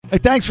Hey,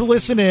 thanks for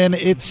listening.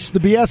 It's the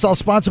BS, all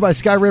sponsored by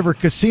Sky River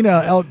Casino,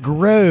 Elk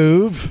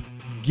Grove.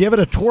 Give it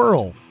a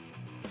twirl,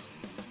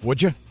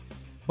 would you?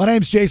 My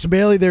name's Jason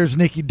Bailey. There's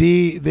Nikki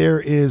D. There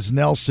is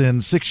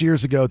Nelson. 6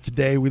 years ago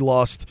today, we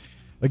lost,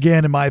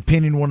 again, in my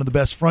opinion, one of the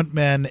best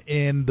frontmen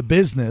in the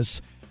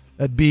business.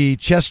 That'd be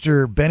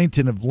Chester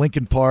Bennington of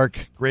Lincoln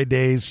Park, Great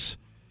Days,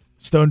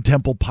 Stone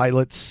Temple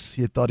Pilots.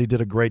 He thought he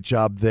did a great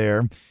job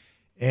there.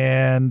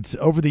 And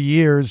over the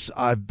years,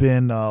 I've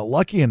been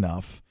lucky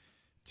enough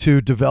to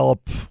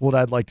develop what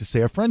I'd like to say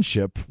a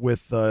friendship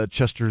with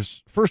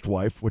Chester's first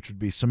wife, which would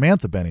be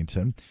Samantha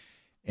Bennington.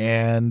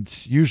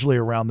 And usually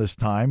around this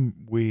time,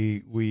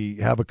 we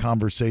have a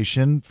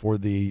conversation for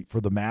the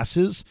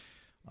masses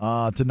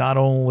to not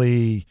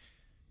only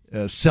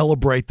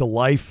celebrate the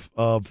life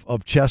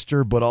of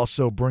Chester, but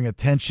also bring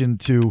attention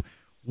to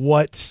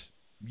what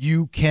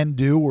you can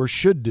do or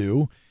should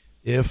do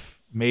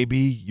if maybe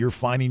you're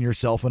finding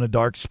yourself in a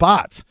dark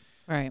spot.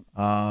 Right.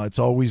 It's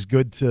always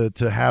good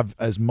to have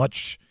as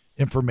much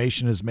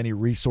information, as many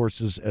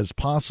resources as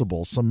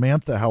possible.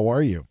 Samantha, how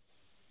are you?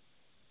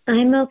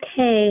 I'm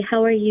okay.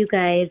 How are you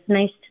guys?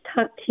 Nice to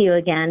talk to you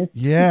again.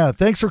 Yeah,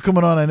 thanks for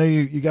coming on. I know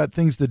you got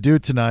things to do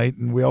tonight,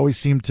 and we always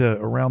seem to,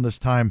 around this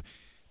time,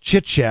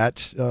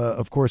 chit-chat,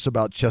 of course,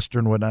 about Chester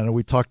and whatnot. I know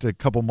we talked a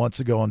couple months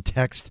ago on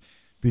text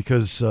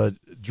because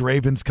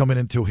Draven's coming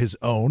into his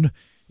own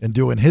and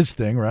doing his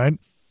thing, right?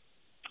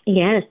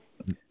 Yes,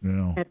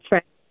 That's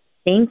right.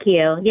 Thank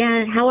you.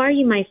 Yeah, how are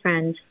you, my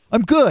friend?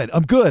 I'm good.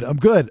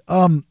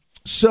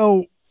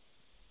 So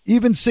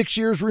even 6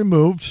 years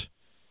removed,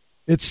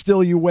 it's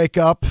still you wake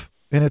up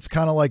and it's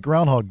kind of like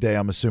Groundhog Day,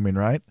 I'm assuming,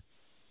 right?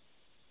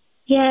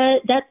 Yeah,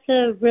 that's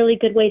a really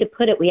good way to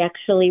put it. We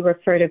actually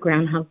refer to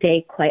Groundhog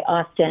Day quite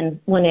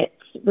often when it's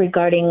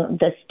regarding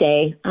this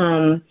day.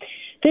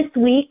 This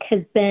week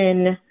has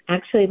been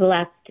actually the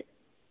last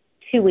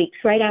 2 weeks,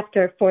 right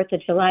after 4th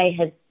of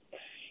July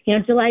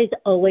July is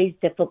always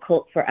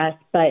difficult for us,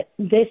 but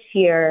this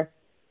year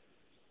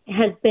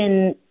has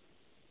been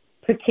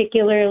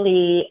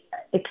particularly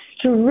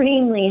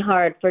extremely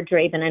hard for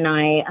Draven and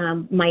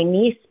I. My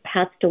niece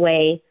passed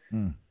away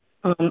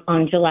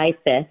on July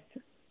 5th.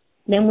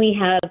 Then we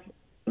have,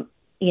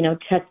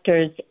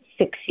 Chester's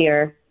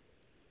 6-year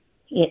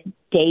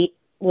date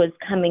was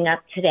coming up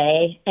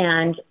today.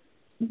 And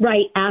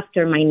right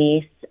after my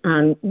niece,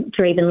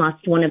 Draven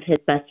lost one of his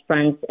best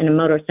friends in a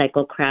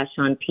motorcycle crash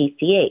on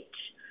PCH.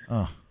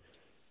 Oh.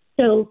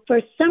 So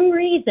for some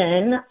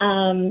reason,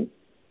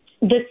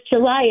 this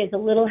July is a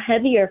little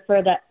heavier for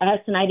us,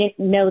 and I didn't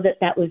know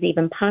that was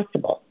even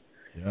possible.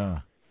 Yeah.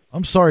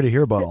 I'm sorry to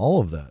hear about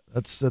all of that.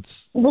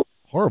 That's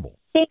horrible.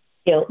 Thank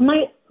you.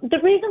 The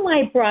reason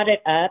why I brought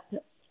it up,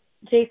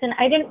 Jason,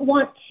 I didn't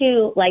want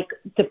to,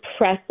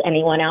 depress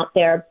anyone out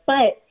there,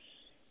 but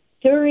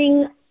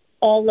during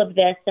all of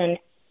this, and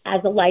as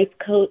a life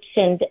coach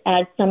and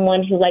as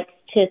someone who likes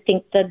to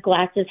think the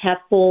glass is half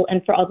full,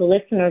 and for all the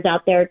listeners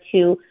out there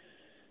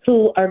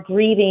who are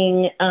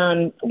grieving,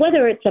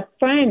 whether it's a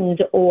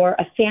friend or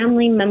a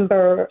family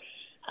member,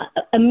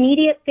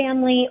 immediate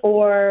family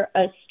or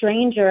a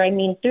stranger. I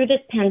mean, through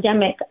this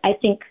pandemic, I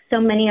think so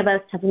many of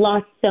us have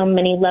lost so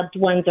many loved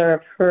ones or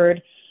have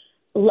heard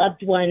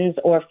loved ones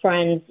or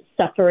friends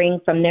suffering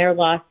from their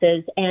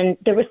losses. And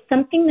there was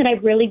something that I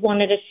really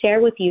wanted to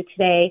share with you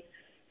today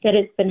that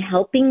has been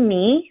helping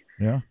me.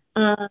 Yeah.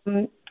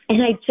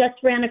 And I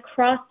just ran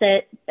across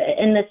it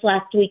in this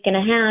last week and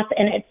a half,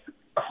 and it's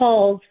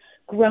called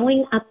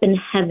Growing Up in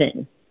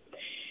Heaven.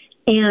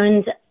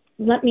 And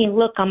let me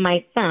look on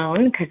my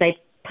phone because I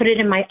put it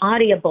in my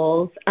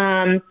audibles.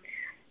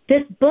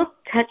 This book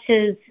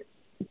touches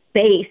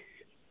base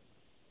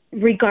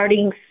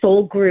regarding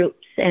soul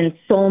groups and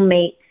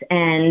soulmates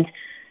and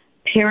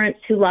parents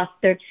who lost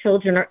their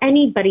children or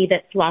anybody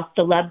that's lost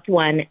a loved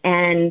one.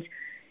 And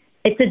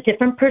it's a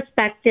different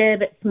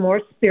perspective. It's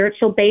more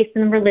spiritual based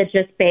than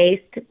religious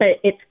based, but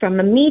it's from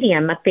a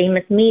medium, a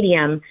famous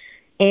medium.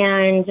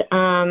 And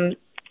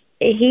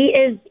he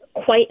is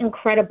quite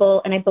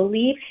incredible. And I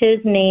believe his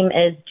name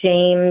is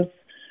James,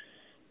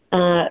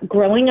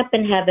 Growing Up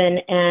in Heaven.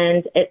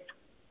 And it's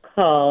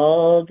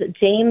called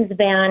James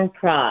Van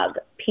Praagh,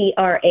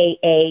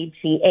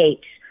 Praagh.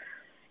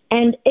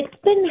 And it's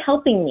been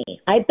helping me.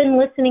 I've been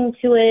listening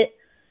to it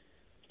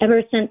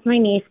ever since my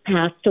niece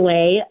passed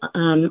away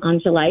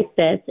on July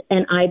 5th,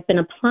 and I've been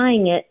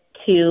applying it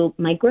to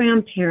my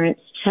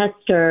grandparents,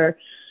 Chester,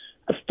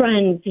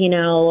 friends,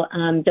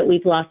 that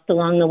we've lost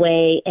along the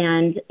way,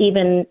 and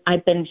even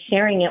I've been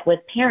sharing it with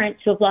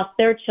parents who have lost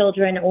their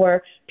children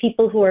or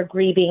people who are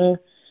grieving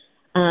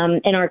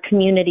in our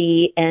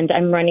community, and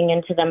I'm running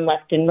into them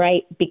left and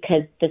right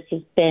because this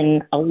has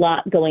been a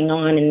lot going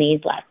on in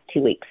these last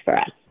 2 weeks for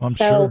us. I'm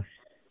sure.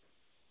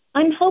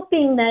 I'm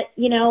hoping that,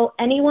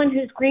 anyone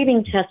who's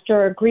grieving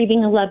Chester or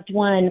grieving a loved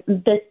one,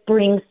 this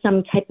brings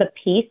some type of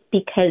peace,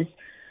 because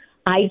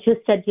I just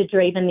said to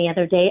Draven the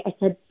other day, I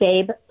said,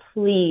 babe,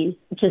 please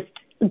just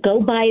go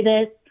by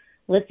this,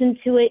 listen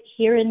to it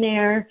here and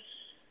there.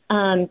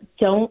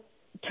 Don't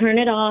turn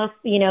it off,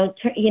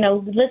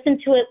 listen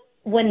to it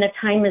when the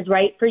time is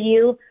right for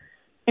you.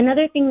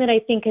 Another thing that I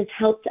think has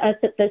helped us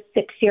at the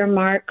 6-year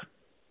mark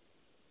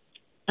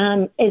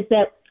is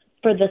that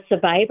for the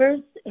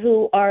survivors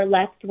who are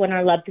left when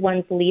our loved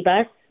ones leave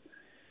us,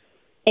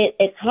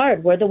 it's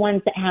hard. We're the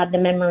ones that have the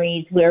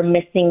memories. We're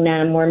missing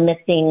them. We're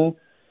missing,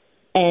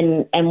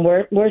 and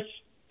we're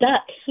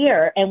stuck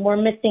here, and we're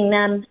missing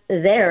them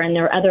there in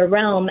their other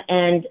realm,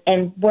 and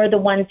we're the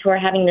ones who are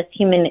having this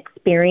human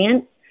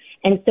experience,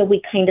 and so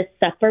we kind of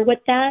suffer with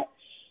that.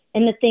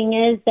 And the thing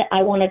is that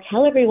I want to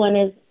tell everyone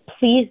is,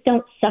 please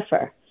don't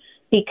suffer,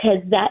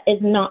 because that is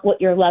not what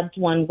your loved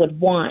one would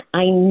want.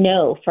 I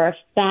know for a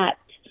fact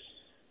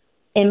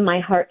in my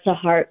heart to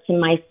hearts and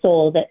my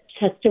soul that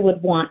Chester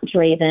would want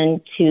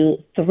Draven to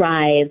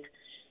thrive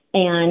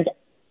and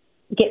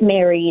get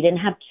married and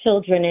have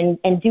children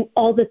and do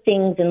all the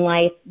things in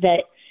life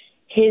that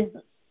his,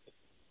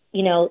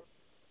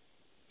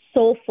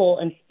 soulful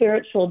and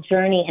spiritual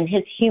journey and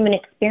his human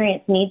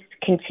experience needs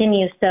to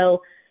continue.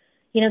 So,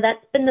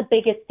 that's been the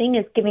biggest thing,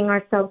 is giving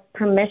ourselves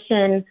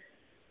permission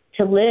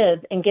to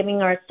live and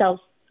giving ourselves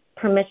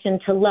permission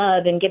to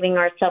love and giving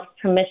ourselves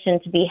permission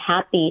to be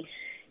happy,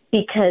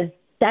 because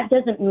that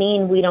doesn't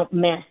mean we don't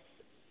miss,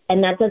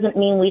 and that doesn't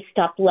mean we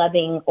stop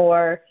loving,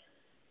 or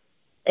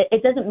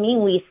it doesn't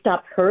mean we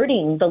stop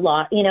hurting the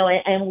lot,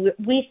 and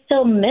we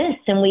still miss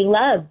and we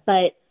love,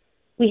 but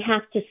we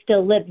have to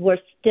still live. We're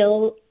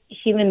still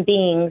human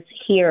beings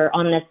here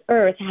on this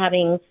earth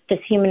having this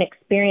human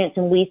experience,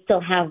 and we still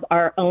have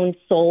our own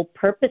soul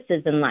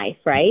purposes in life,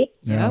 right?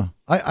 Yeah.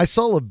 I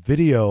saw a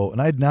video,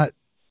 and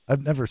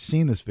I've never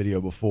seen this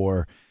video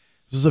before.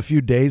 This was a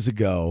few days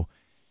ago,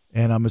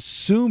 and I'm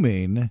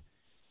assuming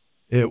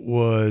it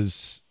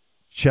was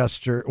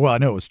Chester. Well, I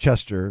know it was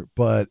Chester,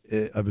 but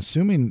I'm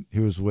assuming he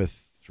was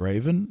with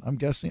Draven, I'm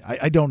guessing.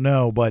 I don't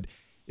know, but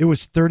it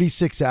was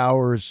 36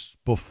 hours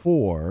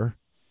before,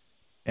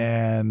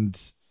 and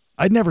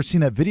I'd never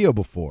seen that video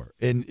before.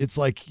 And it's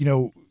like,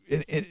 in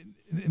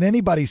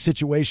anybody's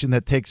situation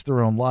that takes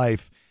their own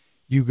life,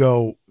 you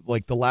go,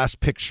 like, the last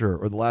picture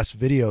or the last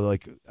video,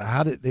 like,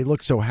 how did they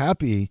look so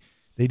happy?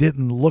 They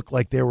didn't look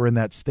like they were in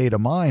that state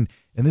of mind.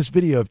 And this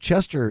video of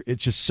Chester,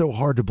 it's just so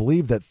hard to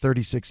believe that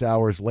 36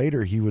 hours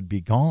later he would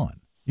be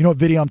gone. You know what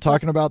video I'm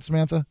talking about,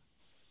 Samantha?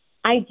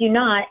 I do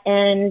not,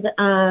 and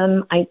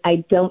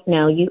I don't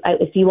know.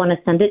 If you want to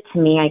send it to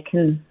me, I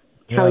can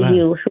tell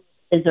you who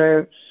it is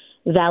or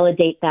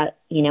validate that,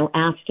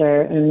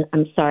 after. And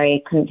I'm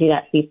sorry I couldn't do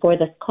that before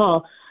this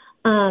call.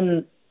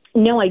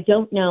 No, I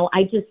don't know.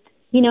 I just,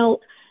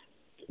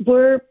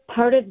 we're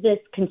part of this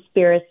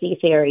conspiracy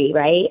theory,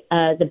 right?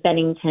 The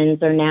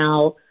Benningtons are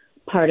now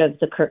part of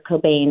the Kurt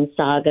Cobain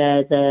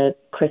saga, the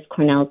Chris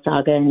Cornell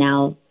saga, and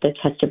now the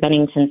Chester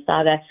Bennington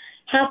saga.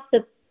 Half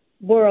the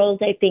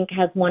world, I think,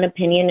 has one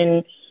opinion,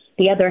 and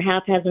the other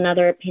half has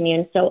another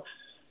opinion. So,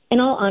 in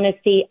all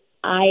honesty,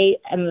 I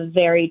am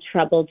very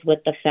troubled with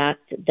the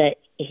fact that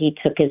he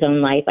took his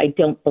own life. I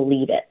don't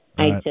believe it.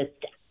 Right.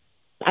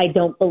 I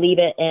don't believe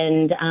it.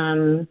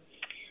 And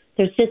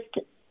there's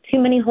just too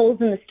many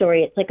holes in the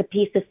story. It's like a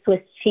piece of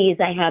Swiss cheese.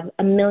 I have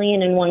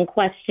 1,000,001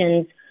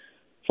 questions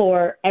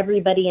for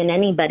everybody and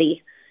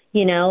anybody,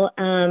 and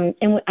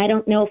I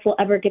don't know if we'll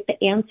ever get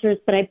the answers,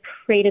 but I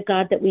pray to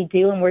God that we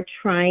do. And we're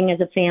trying as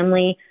a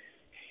family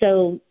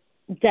so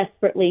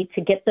desperately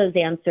to get those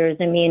answers.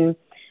 I mean,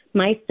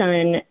 my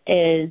son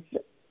is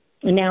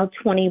now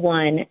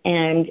 21,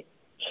 and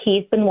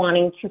he's been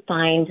wanting to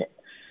find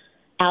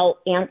out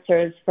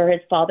answers for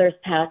his father's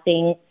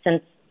passing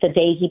since the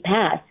day he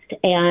passed.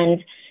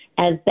 And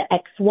as the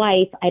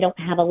ex-wife, I don't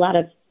have a lot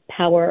of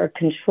power or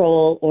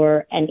control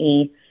or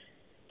any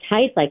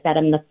ties like that.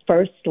 I'm the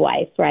first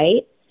wife,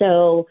 right?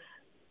 So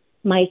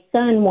my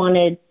son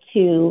wanted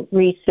to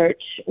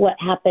research what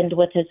happened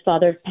with his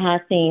father's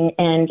passing.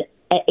 And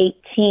at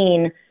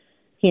 18,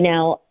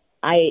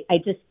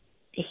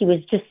 he was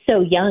just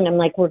so young. I'm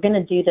like, we're going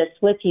to do this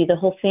with you. The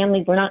whole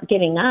family, we're not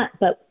giving up.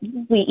 But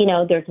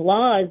there's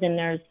laws and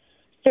there's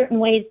certain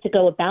ways to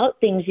go about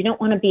things. You don't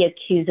want to be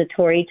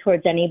accusatory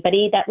towards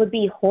anybody. That would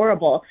be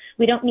horrible.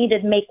 We don't need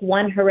to make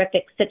one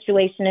horrific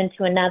situation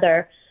into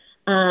another.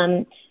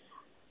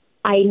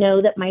 I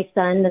know that my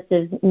son, this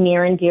is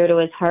near and dear to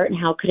his heart, and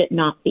how could it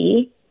not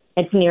be?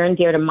 It's near and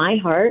dear to my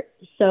heart.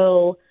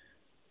 So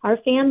our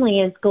family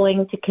is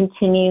going to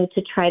continue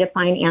to try to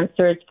find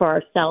answers for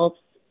ourselves,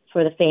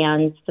 for the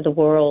fans, for the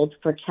world,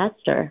 for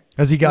Chester.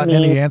 Has he gotten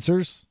any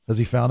answers? Has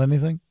he found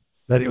anything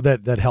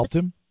that helped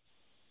him?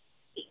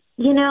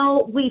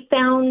 We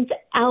found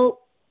out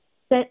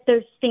that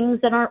there's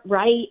things that aren't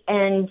right,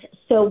 and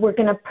so we're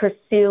going to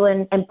pursue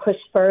and push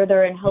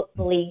further, and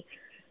hopefully,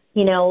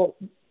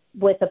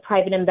 with a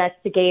private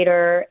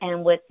investigator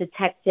and with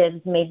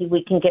detectives, maybe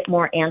we can get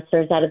more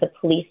answers out of the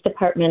police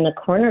department and the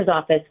coroner's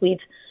office. We've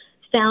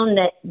found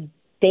that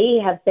they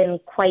have been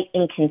quite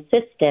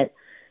inconsistent.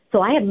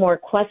 So I have more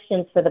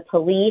questions for the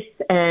police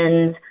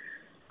and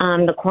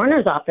the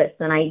coroner's office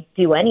than I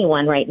do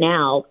anyone right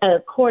now,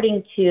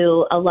 according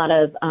to a lot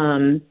of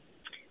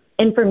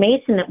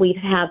information that we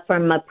have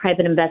from a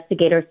private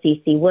investigator,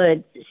 CC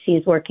Woods.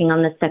 She's working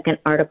on the second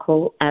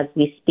article as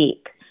we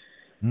speak.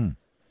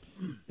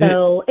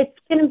 So it's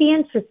going to be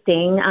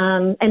interesting,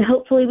 and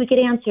hopefully we get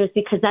answers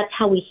because that's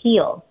how we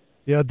heal.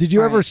 Yeah. Did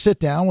you ever sit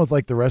down with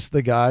like the rest of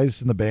the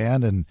guys in the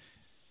band and,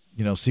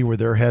 see where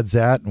their head's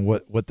at and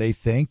what they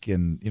think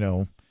and,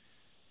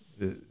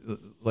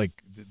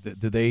 like,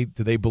 do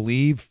they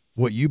believe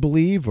what you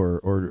believe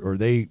or are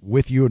they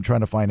with you and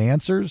trying to find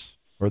answers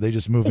or are they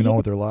just moving on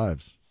with their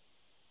lives?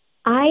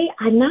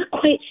 I'm not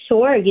quite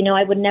sure.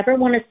 I would never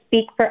want to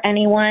speak for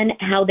anyone,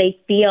 how they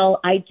feel.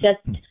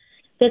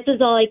 This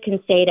is all I can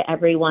say to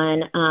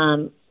everyone.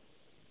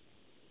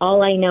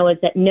 All I know is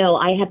that, no,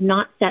 I have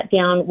not sat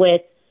down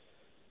with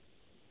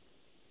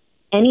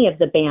any of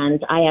the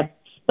bands. I have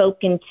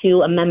spoken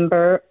to a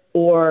member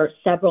or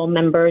several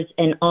members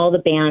in all the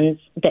bands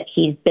that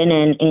he's been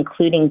in,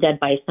 including Dead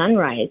by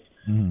Sunrise.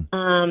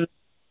 Mm-hmm.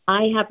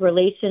 I have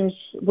relations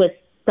with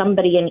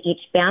somebody in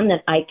each band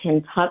that I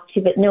can talk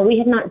to, but no, we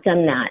have not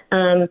done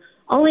that.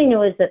 All I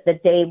know is that the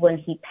day when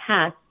he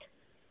passed,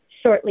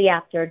 shortly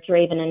after,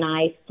 Draven and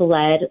I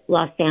fled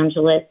Los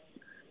Angeles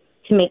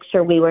to make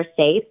sure we were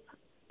safe.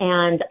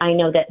 And I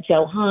know that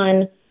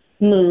Johan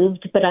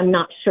moved, but I'm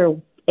not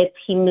sure if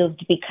he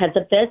moved because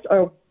of this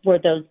or were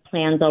those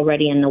plans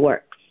already in the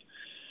works.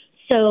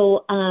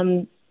 So,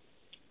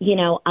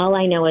 all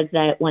I know is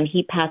that when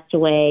he passed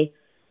away,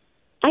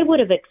 I would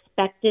have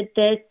expected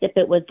this if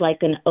it was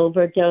like an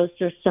overdose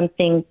or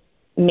something,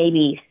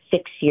 maybe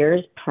 6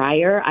 years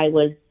prior. I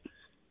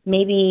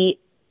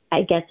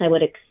guess I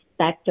would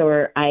expect,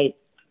 or I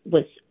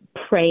was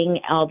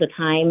praying all the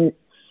time.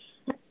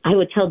 I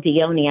would tell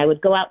Dione, I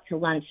would go out to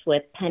lunch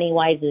with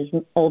Pennywise's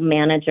old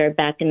manager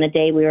back in the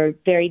day. We were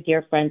very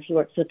dear friends. He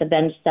works with the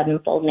Avenged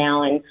Sevenfold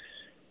now. And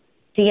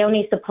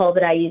Dione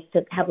Sepulveda, I used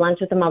to have lunch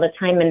with him all the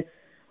time. And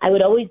I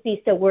would always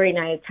be so worried.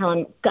 And I would tell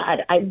him,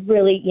 God, I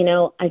really,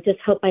 I just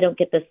hope I don't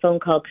get this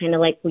phone call, kind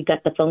of like we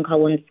got the phone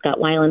call when Scott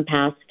Weiland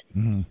passed.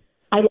 Mm-hmm.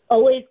 I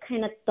always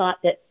kind of thought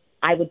that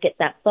I would get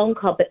that phone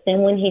call. But then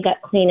when he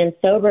got clean and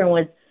sober and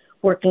was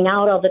working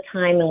out all the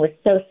time and was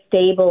so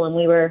stable, and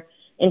we were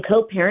in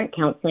co-parent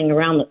counseling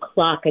around the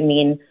clock. I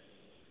mean,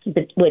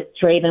 with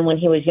Draven when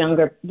he was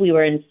younger, we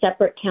were in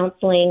separate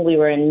counseling. We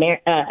were in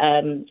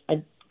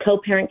a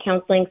co-parent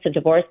counseling, so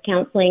divorce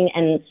counseling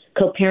and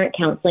co-parent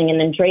counseling,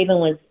 and then Draven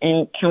was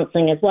in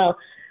counseling as well.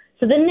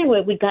 So then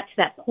we got to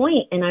that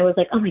point, and I was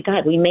like, oh my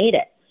God, we made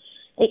it.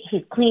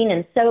 He's clean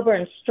and sober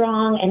and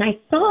strong. And I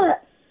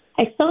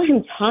saw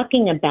him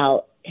talking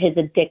about his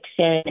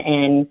addiction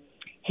and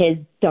his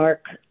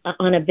dark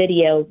on a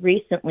video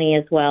recently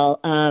as well,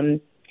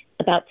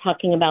 about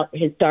talking about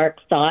his dark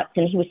thoughts.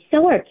 And he was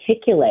so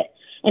articulate.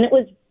 And it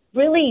was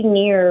really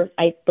near,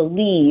 I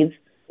believe,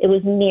 it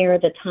was near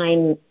the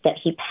time that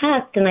he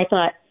passed. And I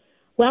thought,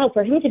 wow,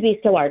 for him to be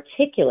so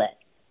articulate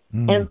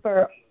and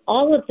for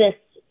all of this,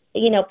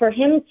 for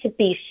him to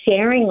be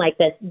sharing like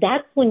this,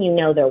 that's when you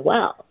know they're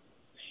well.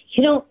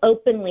 You don't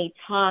openly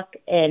talk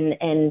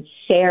and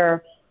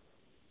share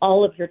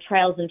all of your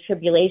trials and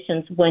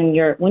tribulations when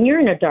you're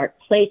in a dark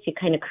place. You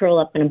kind of curl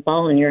up in a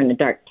ball and you're in a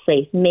dark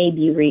place.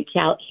 Maybe you reach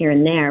out here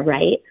and there,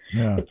 right?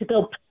 Yeah. But to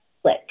go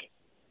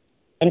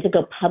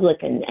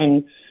public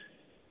and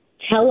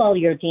tell all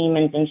your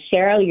demons and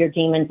share all your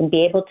demons and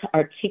be able to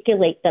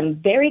articulate them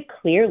very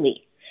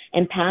clearly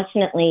and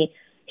passionately,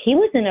 he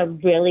was in a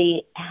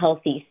really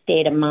healthy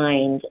state of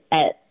mind,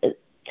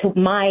 to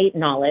my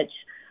knowledge.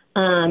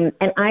 And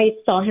I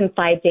saw him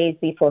 5 days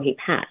before he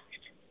passed.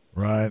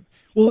 Right.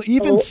 Well,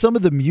 even some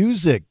of the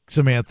music,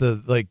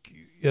 Samantha, like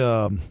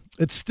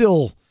it's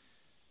still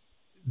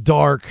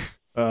dark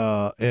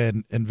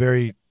and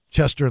very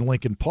Chester and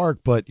Linkin Park,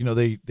 but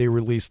they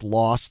released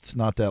Lost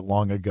not that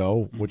long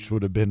ago, which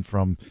would have been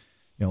from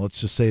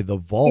let's just say The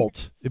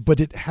Vault, but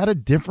it had a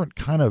different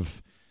kind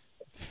of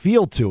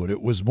feel to it.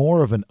 It was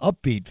more of an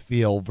upbeat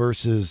feel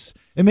versus,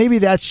 and maybe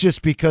that's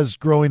just because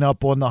growing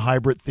up on the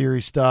hybrid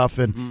theory stuff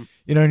and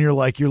and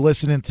you're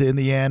listening to In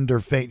the End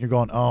or Fate and you're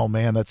going, oh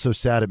man, that's so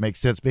sad. It makes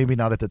sense. Maybe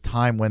not at the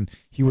time when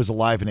he was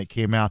alive and it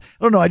came out.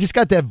 I don't know. I just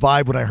got that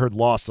vibe when I heard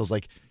Lost. I was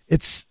like,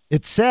 it's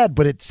sad,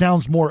 but it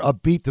sounds more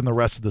upbeat than the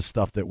rest of the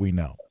stuff that we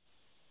know.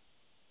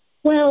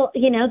 Well,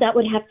 that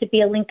would have to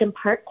be a Linkin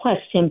Park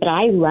question, but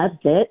I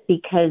loved it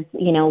because,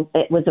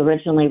 it was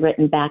originally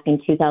written back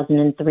in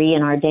 2003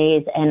 in our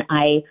days. And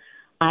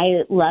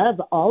I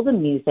love all the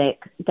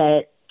music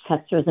that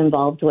Chester's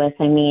involved with.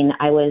 I mean,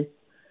 I was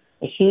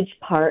a huge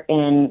part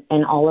in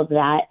all of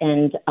that.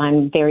 And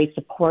I'm very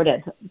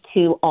supportive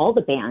to all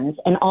the bands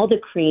and all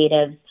the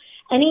creatives,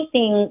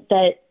 anything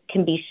that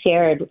can be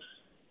shared.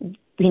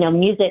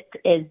 Music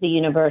is the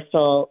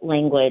universal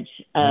language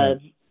of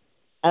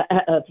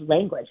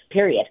language,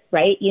 period,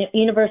 right?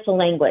 Universal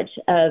language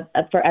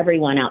for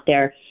everyone out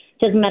there.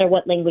 Doesn't matter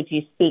what language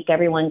you speak,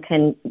 everyone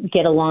can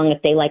get along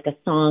if they like a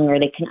song or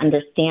they can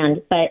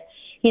understand. But,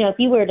 if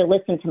you were to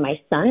listen to my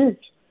son's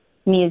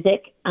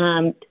music,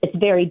 it's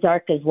very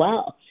dark as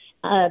well.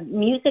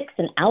 Music's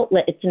an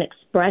outlet. It's an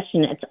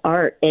expression. It's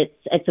art.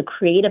 It's a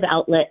creative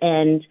outlet.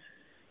 And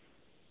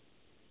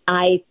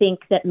I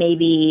think that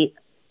maybe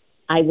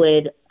I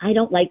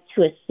don't like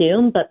to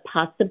assume, but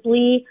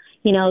possibly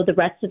the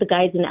rest of the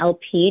guys in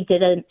LP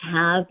didn't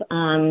have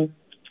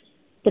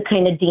the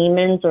kind of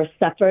demons or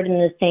suffered in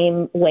the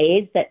same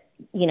ways that,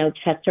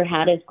 Chester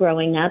had as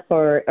growing up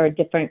or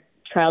different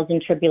trials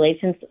and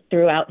tribulations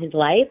throughout his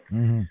life.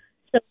 Mm-hmm.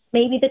 So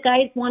maybe the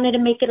guys wanted to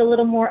make it a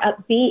little more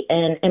upbeat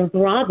and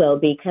bravo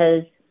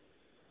because,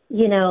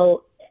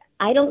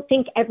 I don't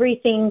think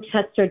everything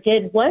Chester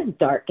did was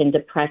dark and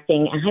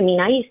depressing. I mean,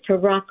 I used to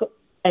rock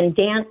and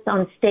dance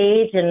on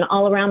stage and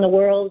all around the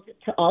world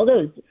to all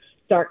those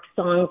dark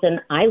songs, and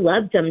I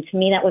loved them. To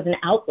me, that was an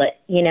outlet,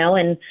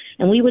 and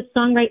we would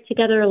songwrite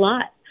together a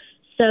lot.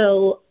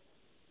 So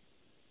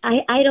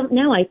I don't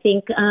know. I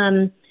think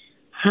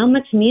how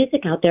much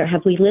music out there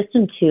have we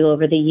listened to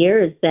over the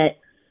years that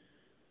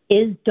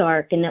is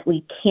dark and that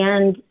we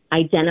can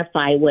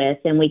identify with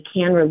and we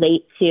can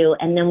relate to,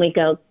 and then we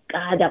go,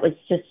 God, that was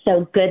just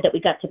so good that we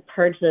got to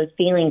purge those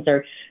feelings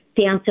or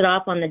dance it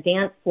off on the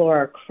dance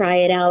floor or cry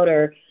it out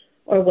or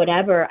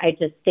whatever. I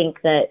just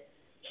think that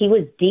he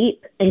was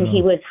deep and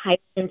he was highly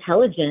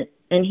intelligent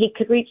and he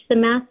could reach the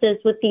masses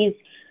with these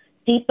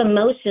deep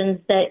emotions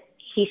that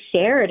he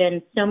shared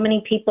and so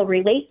many people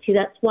relate to.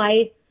 That's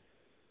why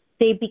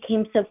they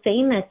became so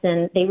famous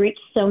and they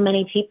reached so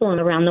many people and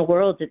around the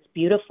world. It's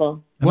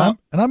beautiful. And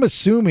I'm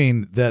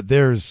assuming that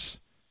there's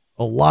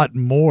a lot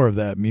more of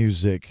that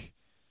music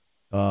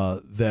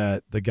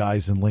that the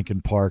guys in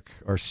Lincoln Park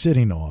are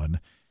sitting on,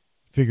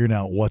 figuring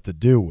out what to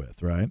do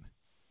with, right?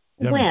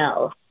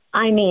 Well,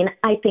 I mean,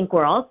 I think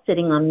we're all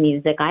sitting on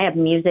music. I have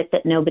music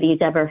that nobody's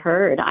ever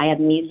heard. I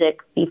have music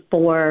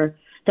before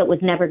that was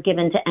never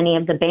given to any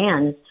of the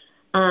bands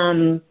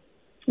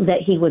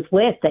that he was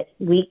with that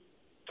we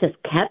just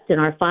kept in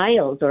our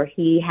files or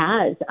he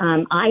has.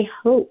 I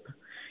hope.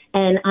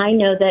 And I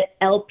know that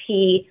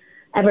LP,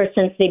 ever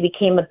since they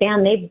became a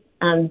band, they've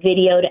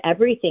videoed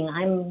everything.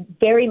 I'm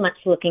very much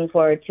looking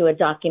forward to a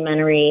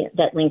documentary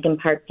that Lincoln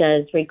Park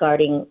does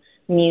regarding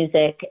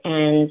music,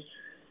 and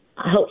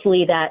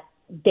hopefully that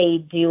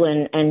they do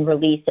and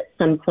release at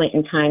some point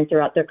in time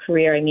throughout their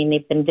career. I mean,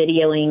 they've been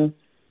videoing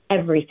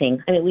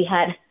everything. I mean,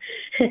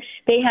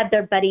 they had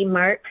their buddy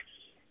Mark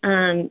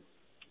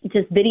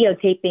just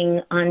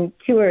videotaping on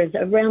tours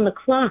around the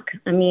clock.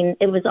 I mean,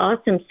 it was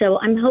awesome. So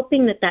I'm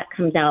hoping that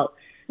comes out.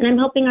 And I'm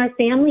hoping our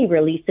family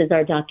releases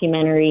our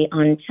documentary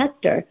on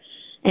Chester.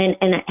 And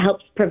it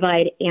helps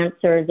provide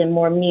answers and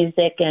more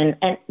music and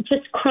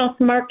just cross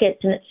markets.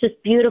 And it's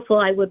just beautiful.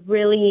 I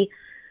really,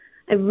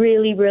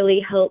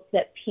 really hope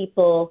that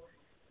people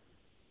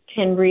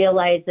can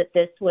realize that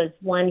this was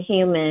one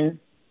human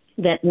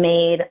that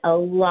made a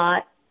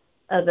lot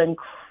of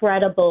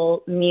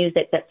incredible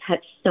music that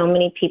touched so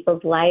many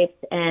people's lives.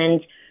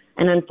 And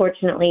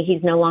unfortunately,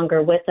 he's no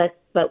longer with us,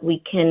 but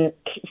we can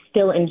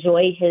still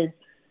enjoy his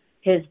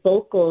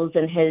vocals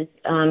and his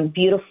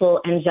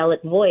beautiful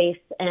angelic voice.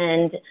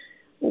 And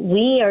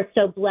we are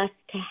so blessed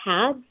to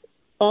have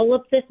all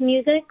of this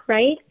music,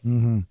 right?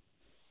 Mm-hmm.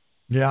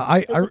 Yeah,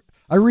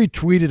 I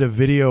retweeted a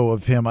video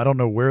of him. I don't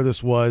know where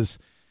this was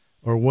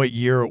or what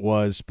year it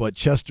was, but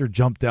Chester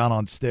jumped down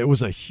on stage. It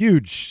was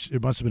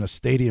it must have been a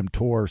stadium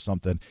tour or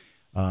something.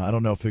 I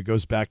don't know if it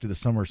goes back to the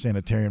Summer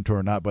Sanitarium tour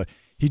or not, but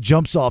he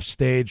jumps off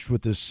stage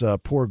with this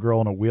poor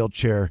girl in a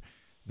wheelchair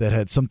that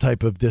had some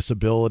type of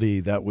disability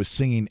that was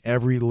singing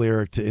every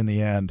lyric to In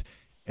the End,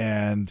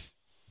 and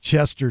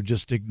Chester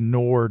just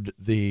ignored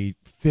the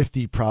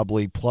 50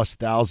 probably plus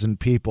thousand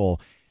people,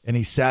 and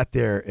he sat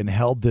there and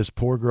held this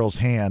poor girl's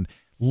hand,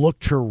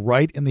 looked her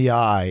right in the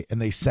eye,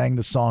 and they sang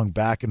the song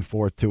back and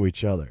forth to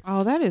each other.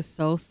 Oh, that is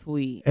so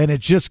sweet. And it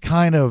just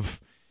kind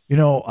of,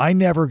 I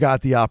never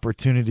got the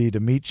opportunity to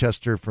meet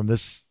Chester from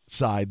this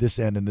side, this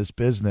end in this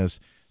business,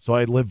 so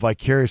I lived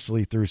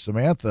vicariously through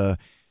Samantha.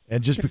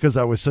 And just because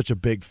I was such a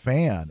big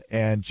fan,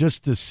 and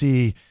just to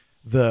see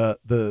the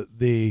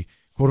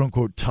quote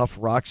unquote tough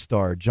rock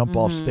star jump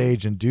off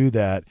stage and do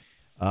that,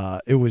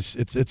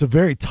 it's a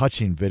very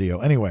touching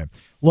video. Anyway,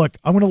 look,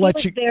 I'm going to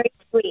let you. Very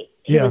sweet.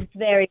 He was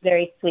very,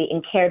 very sweet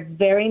and cared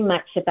very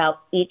much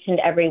about each and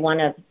every one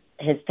of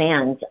his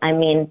fans. I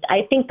mean,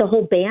 I think the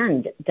whole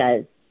band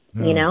does.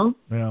 Yeah.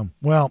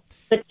 Well,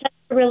 but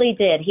Chester really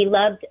did. He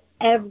loved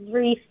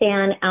every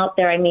fan out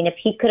there. I mean, if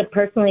he could have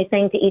personally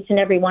sang to each and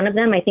every one of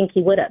them, I think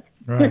he would have.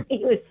 Right. He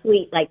was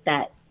sweet like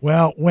that.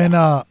 Well, when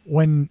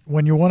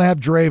you want to have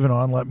Draven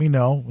on, let me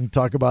know. We can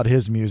talk about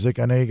his music.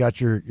 I know you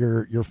got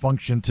your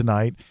function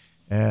tonight,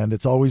 and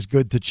it's always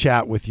good to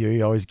chat with you.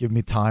 You always give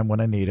me time when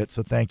I need it,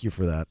 so thank you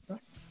for that.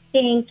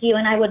 Thank you,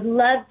 and I would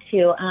love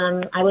to.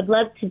 I would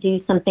love to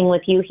do something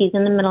with you. He's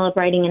in the middle of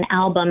writing an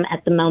album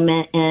at the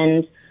moment,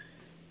 and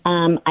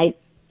I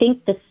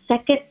think the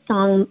second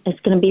song is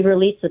going to be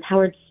released with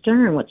Howard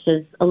Stern, which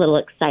is a little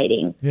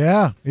exciting.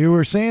 Yeah, you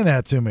were saying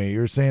that to me. You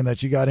were saying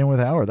that you got in with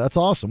Howard. That's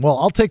awesome. Well,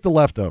 I'll take the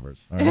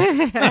leftovers. All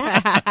right?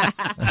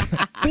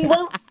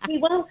 we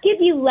won't give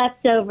you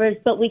leftovers,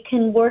 but we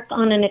can work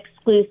on an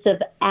exclusive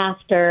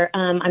after.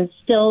 I'm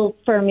still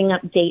firming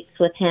up dates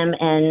with him,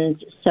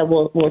 and so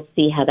we'll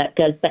see how that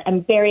goes. But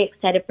I'm very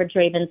excited for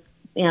Draven's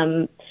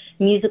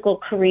musical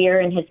career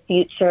and his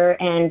future,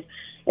 and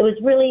it was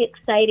really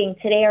exciting.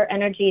 Today our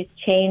energy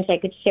has changed. I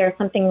could share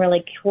something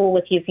really cool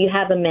with you if you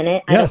have a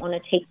minute. Yeah. I don't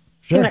want to take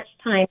too much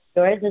time,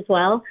 yours as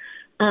well.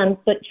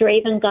 But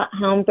Draven got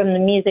home from the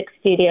music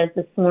studios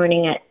this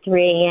morning at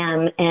 3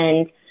 a.m.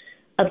 And,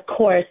 of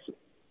course,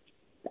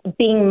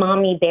 being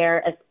mommy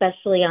bear,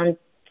 especially on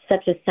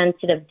such a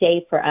sensitive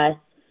day for us,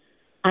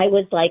 I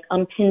was like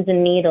on pins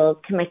and needles.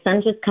 Can my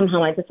son just come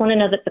home? I just want to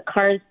know that the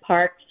car is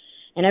parked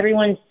and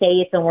everyone's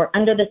safe and we're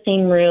under the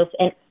same roof.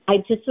 And I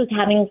just was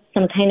having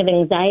some kind of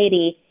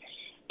anxiety.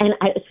 And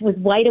I was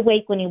wide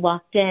awake when he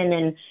walked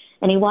in.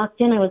 And he walked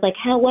in. I was like,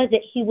 how was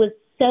it? He was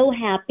so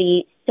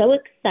happy, so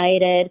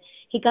excited.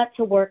 He got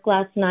to work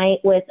last night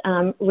with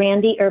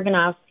Randy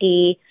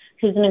Urbanowski,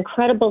 who's an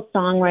incredible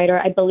songwriter.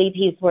 I believe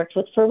he's worked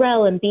with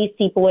Pharrell and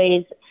Beastie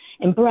Boys,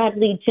 and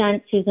Bradley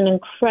Gents, who's an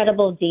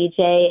incredible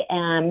DJ,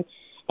 and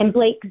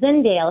Blake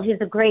Zindale,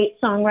 who's a great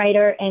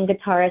songwriter and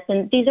guitarist.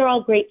 And these are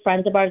all great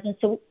friends of ours. And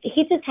so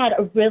he just had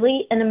a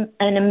really an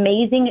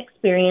amazing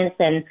experience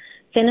and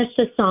finished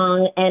a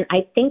song. And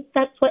I think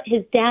that's what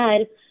his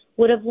dad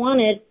would have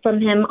wanted from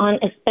him on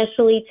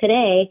especially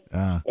today,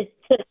 is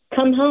to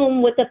come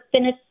home with a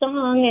finished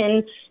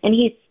song, and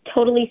he's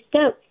totally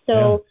stoked.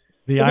 So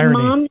the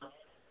irony. Mom,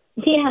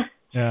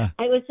 I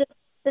was just,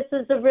 this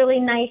is a really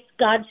nice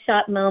God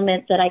shot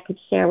moment that I could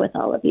share with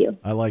all of you.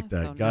 I like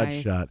that. So God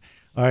nice. shot.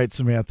 All right,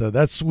 Samantha,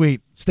 that's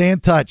sweet. Stay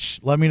in touch.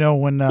 Let me know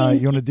when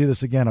you want to do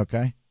this again,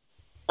 okay?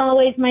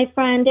 Always, my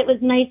friend. It was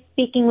nice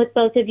speaking with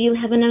both of you.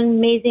 Have an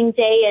amazing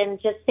day, and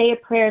just say a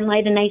prayer and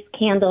light a nice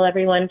candle,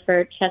 everyone,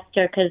 for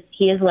Chester, because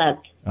he is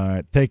loved. All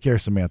right. Take care,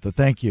 Samantha.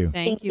 Thank you.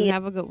 Thank you.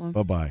 Have a good one.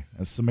 Bye-bye.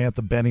 That's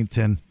Samantha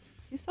Bennington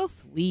She's so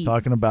sweet.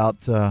 talking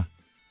about her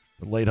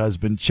late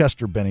husband,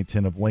 Chester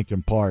Bennington of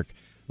Lincoln Park.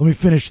 Let me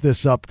finish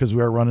this up because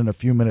we are running a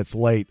few minutes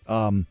late.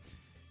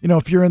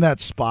 If you're in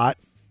that spot,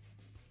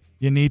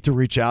 you need to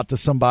reach out to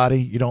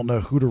somebody. You don't know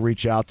who to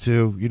reach out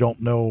to. You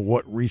don't know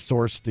what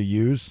resource to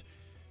use.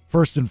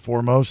 First and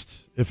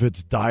foremost, if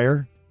it's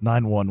dire,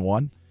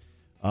 911.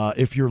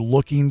 If you're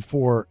looking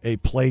for a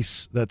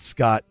place that's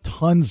got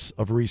tons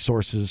of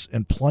resources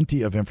and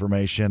plenty of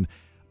information,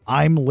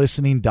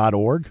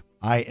 imlistening.org.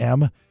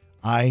 Then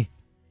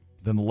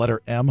the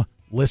letter M,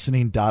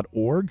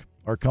 listening.org.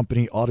 Our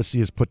company, Odyssey,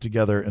 has put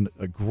together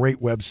a great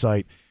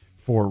website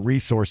for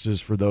resources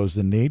for those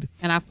in need.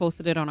 And I've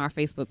posted it on our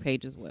Facebook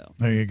page as well.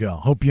 There you go.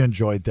 Hope you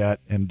enjoyed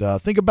that. And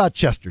think about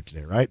Chester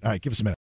today, right? All right, give us a minute.